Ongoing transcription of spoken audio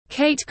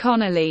Kate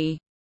Connelly.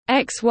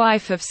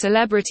 Ex-wife of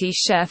celebrity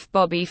chef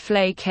Bobby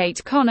Flay. Kate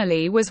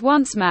Connelly was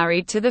once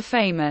married to the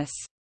famous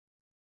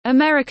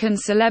American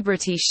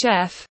celebrity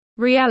chef,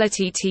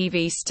 reality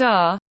TV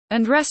star,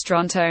 and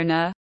restaurant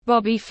owner,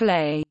 Bobby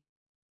Flay.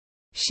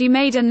 She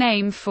made a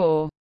name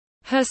for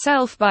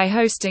herself by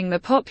hosting the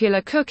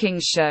popular cooking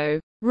show,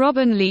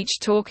 Robin Leach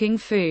Talking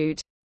Food.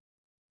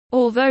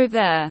 Although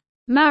their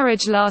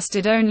marriage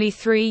lasted only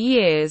 3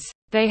 years,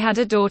 they had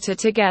a daughter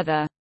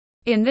together.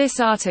 In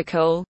this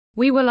article,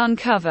 we will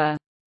uncover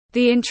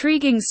the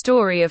intriguing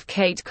story of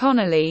Kate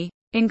Connelly,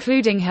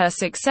 including her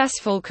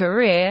successful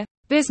career,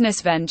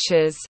 business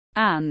ventures,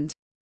 and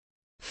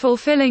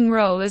fulfilling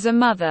role as a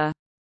mother.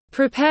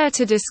 Prepare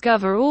to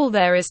discover all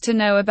there is to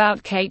know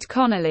about Kate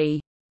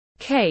Connelly.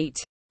 Kate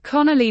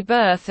Connelly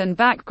birth and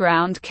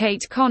background.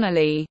 Kate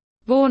Connelly,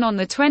 born on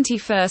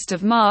 21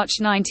 March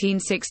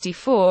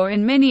 1964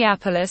 in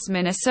Minneapolis,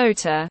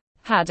 Minnesota,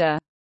 had a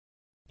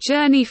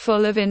journey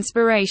full of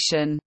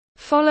inspiration.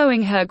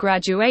 Following her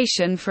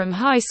graduation from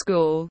high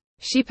school,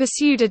 she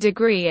pursued a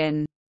degree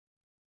in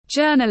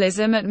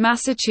journalism at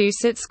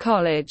Massachusetts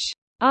College.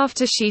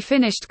 After she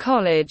finished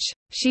college,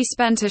 she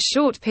spent a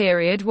short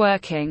period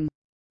working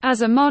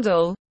as a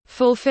model,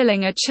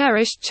 fulfilling a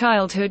cherished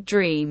childhood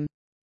dream.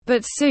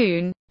 But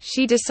soon,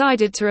 she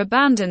decided to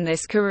abandon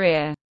this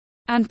career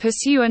and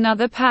pursue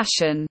another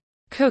passion: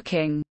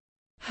 cooking.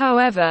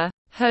 However,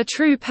 her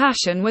true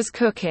passion was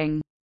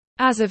cooking.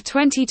 As of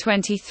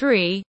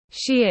 2023,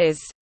 she is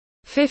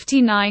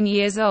 59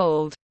 years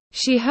old.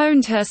 She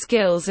honed her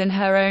skills in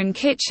her own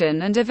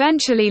kitchen and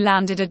eventually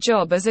landed a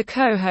job as a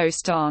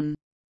co-host on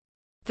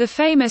the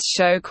famous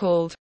show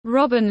called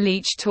Robin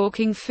Leach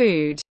Talking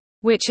Food,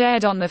 which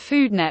aired on the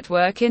Food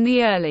Network in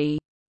the early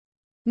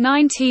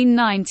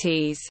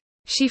 1990s.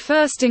 She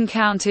first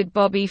encountered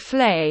Bobby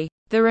Flay,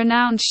 the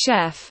renowned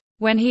chef,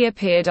 when he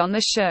appeared on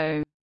the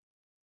show.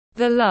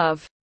 The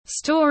love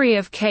story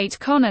of Kate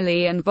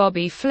Connelly and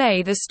Bobby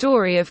Flay. The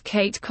story of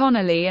Kate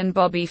Connelly and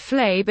Bobby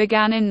Flay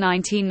began in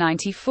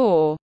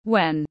 1994,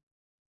 when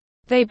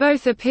they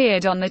both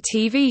appeared on the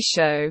TV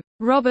show,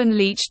 Robin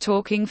Leach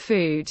Talking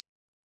Food.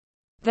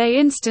 They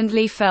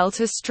instantly felt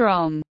a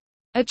strong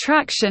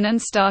attraction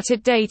and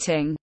started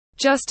dating.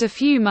 Just a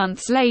few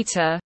months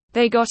later,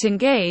 they got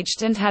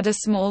engaged and had a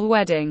small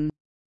wedding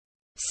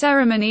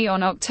ceremony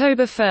on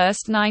October 1,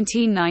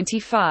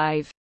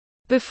 1995.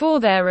 Before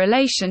their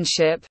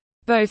relationship,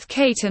 both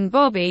Kate and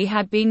Bobby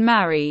had been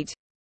married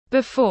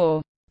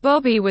before.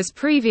 Bobby was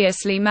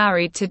previously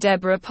married to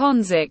Deborah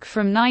Ponzik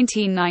from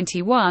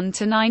 1991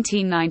 to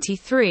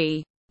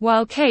 1993,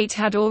 while Kate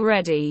had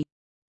already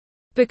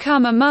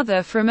become a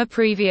mother from a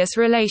previous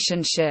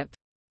relationship.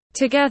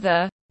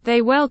 Together,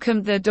 they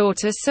welcomed their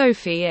daughter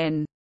Sophie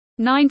in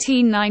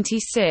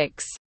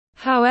 1996.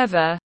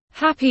 However,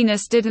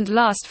 happiness didn't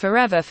last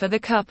forever for the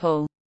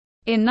couple.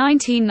 In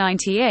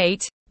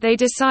 1998, they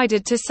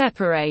decided to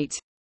separate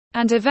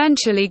and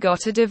eventually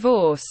got a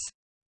divorce.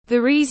 The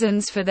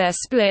reasons for their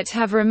split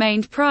have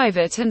remained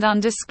private and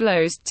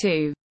undisclosed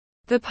to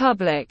the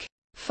public.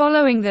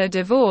 Following their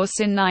divorce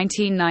in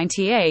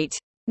 1998,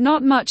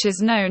 not much is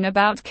known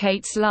about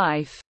Kate's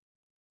life.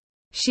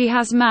 She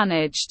has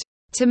managed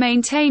to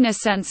maintain a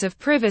sense of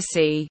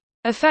privacy,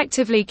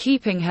 effectively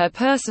keeping her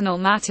personal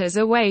matters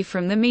away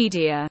from the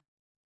media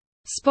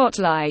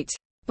spotlight.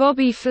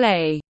 Bobby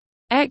Flay,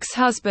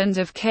 ex-husband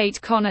of Kate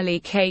Connelly.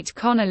 Kate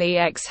Connelly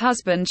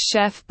ex-husband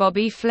chef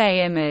Bobby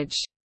Flay. Image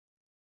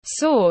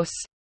source: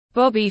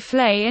 Bobby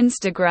Flay.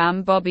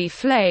 Instagram. Bobby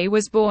Flay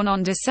was born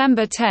on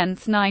December 10,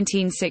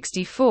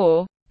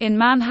 1964, in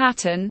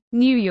Manhattan,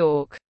 New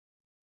York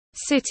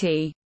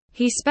City.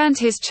 He spent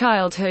his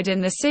childhood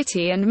in the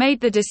city and made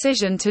the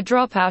decision to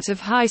drop out of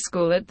high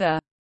school at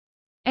the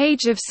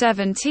age of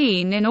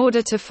 17 in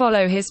order to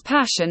follow his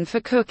passion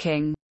for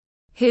cooking.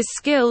 His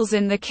skills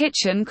in the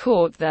kitchen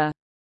caught the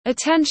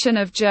attention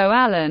of Joe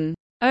Allen,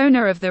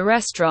 owner of the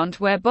restaurant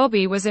where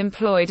Bobby was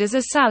employed as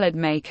a salad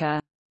maker.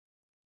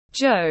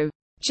 Joe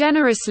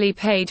generously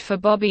paid for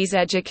Bobby's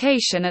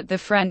education at the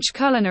French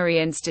Culinary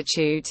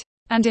Institute,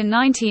 and in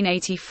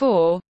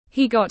 1984,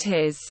 he got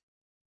his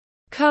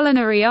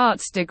culinary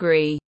arts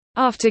degree.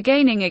 After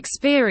gaining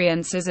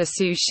experience as a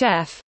sous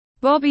chef,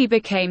 Bobby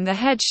became the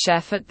head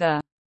chef at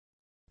the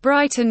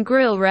Brighton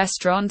Grill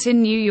restaurant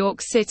in New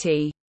York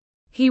City.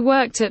 He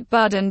worked at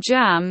Bud and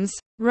Jams,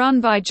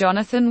 run by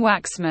Jonathan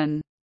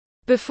Waxman,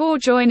 before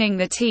joining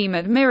the team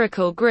at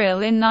Miracle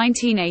Grill in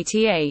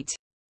 1988.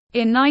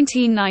 In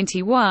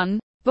 1991,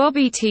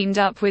 Bobby teamed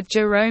up with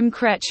Jerome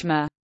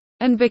Kretschmer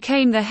and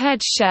became the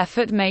head chef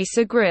at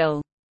Mesa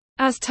Grill.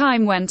 As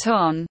time went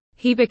on,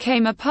 he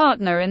became a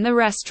partner in the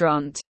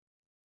restaurant.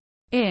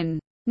 In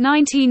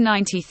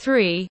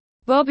 1993,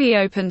 Bobby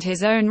opened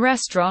his own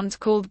restaurant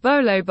called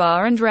Bolo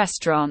Bar and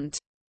Restaurant.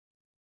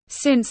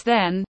 Since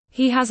then,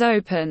 he has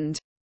opened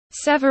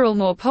several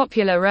more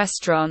popular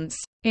restaurants,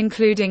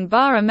 including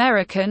Bar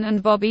American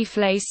and Bobby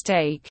Flay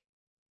Steak.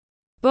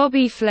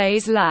 Bobby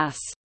Flay's Las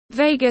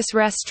Vegas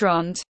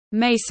restaurant,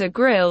 Mesa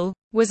Grill,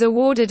 was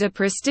awarded a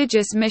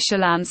prestigious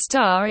Michelin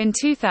star in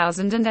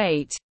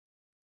 2008.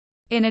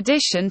 In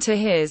addition to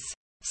his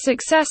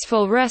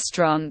successful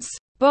restaurants,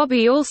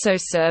 Bobby also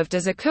served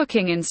as a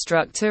cooking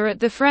instructor at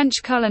the French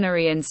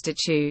Culinary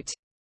Institute.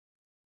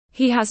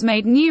 He has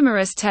made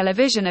numerous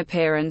television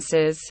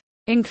appearances,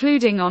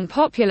 including on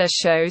popular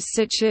shows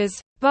such as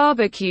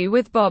Barbecue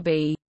with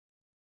Bobby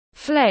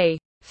Flay,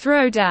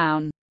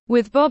 Throwdown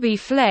with Bobby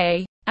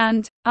Flay,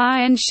 and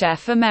Iron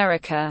Chef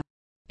America.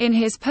 In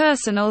his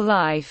personal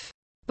life,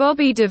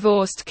 Bobby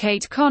divorced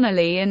Kate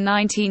Connelly in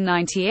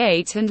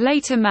 1998 and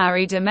later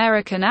married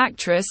American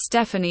actress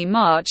Stephanie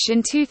March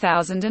in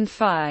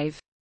 2005.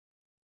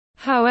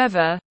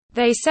 However,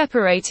 they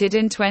separated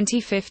in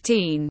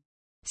 2015.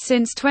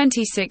 Since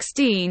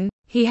 2016,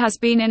 he has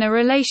been in a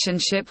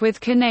relationship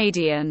with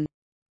Canadian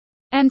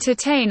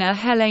entertainer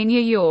Helene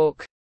New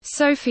York,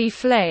 Sophie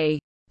Flay.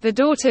 The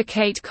daughter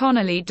Kate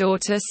Connelly,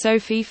 daughter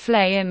Sophie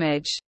Flay.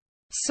 Image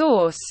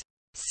source: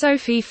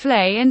 Sophie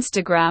Flay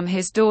Instagram.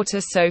 His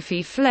daughter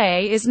Sophie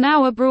Flay is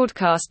now a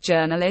broadcast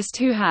journalist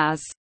who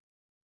has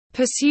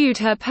pursued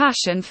her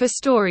passion for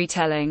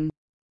storytelling.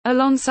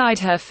 Alongside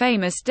her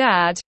famous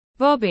dad,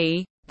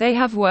 Bobby, they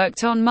have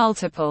worked on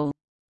multiple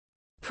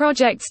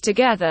projects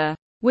together,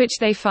 which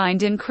they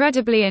find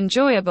incredibly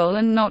enjoyable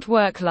and not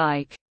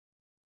work-like.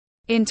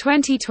 In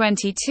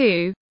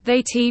 2022,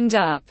 they teamed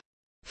up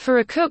for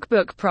a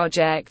cookbook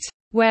project,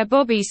 where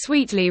Bobby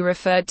sweetly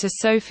referred to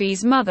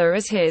Sophie's mother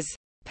as his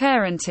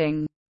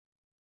parenting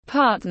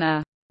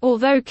partner.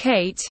 Although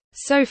Kate,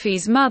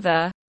 Sophie's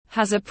mother,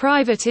 has a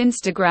private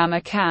Instagram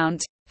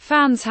account,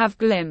 fans have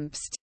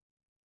glimpsed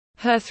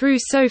her through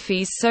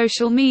Sophie's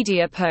social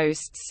media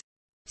posts.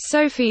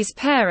 Sophie's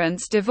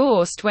parents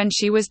divorced when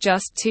she was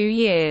just 2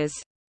 years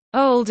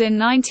old in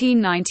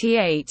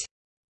 1998.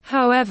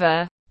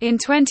 However, in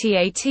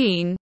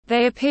 2018,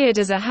 they appeared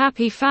as a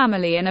happy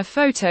family in a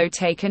photo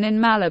taken in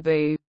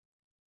Malibu.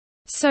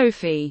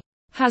 Sophie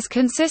has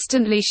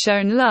consistently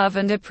shown love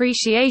and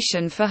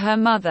appreciation for her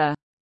mother.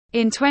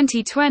 In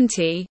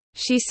 2020,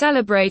 she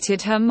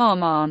celebrated her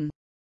mom on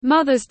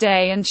Mother's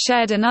Day and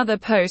shared another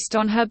post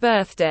on her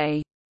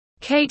birthday.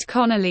 Kate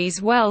Connelly's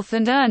wealth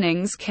and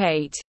earnings.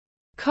 Kate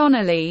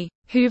Connelly,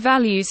 who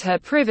values her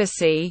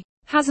privacy,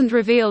 hasn't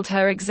revealed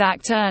her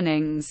exact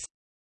earnings.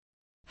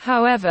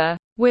 However,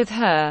 with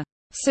her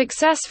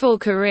successful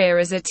career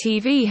as a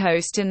TV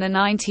host in the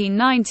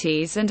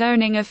 1990s and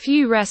owning a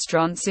few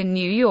restaurants in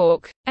New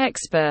York,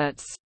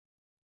 experts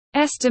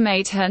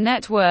estimate her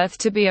net worth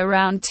to be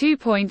around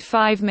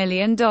 $2.5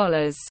 million.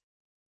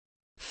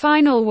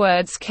 Final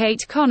words: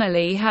 Kate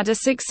Connelly had a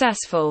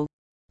successful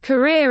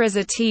career as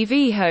a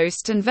TV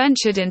host and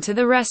ventured into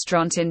the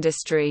restaurant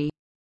industry.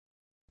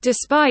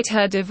 Despite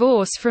her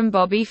divorce from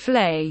Bobby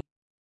Flay,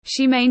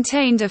 she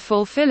maintained a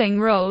fulfilling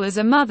role as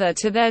a mother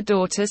to their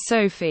daughter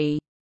Sophie.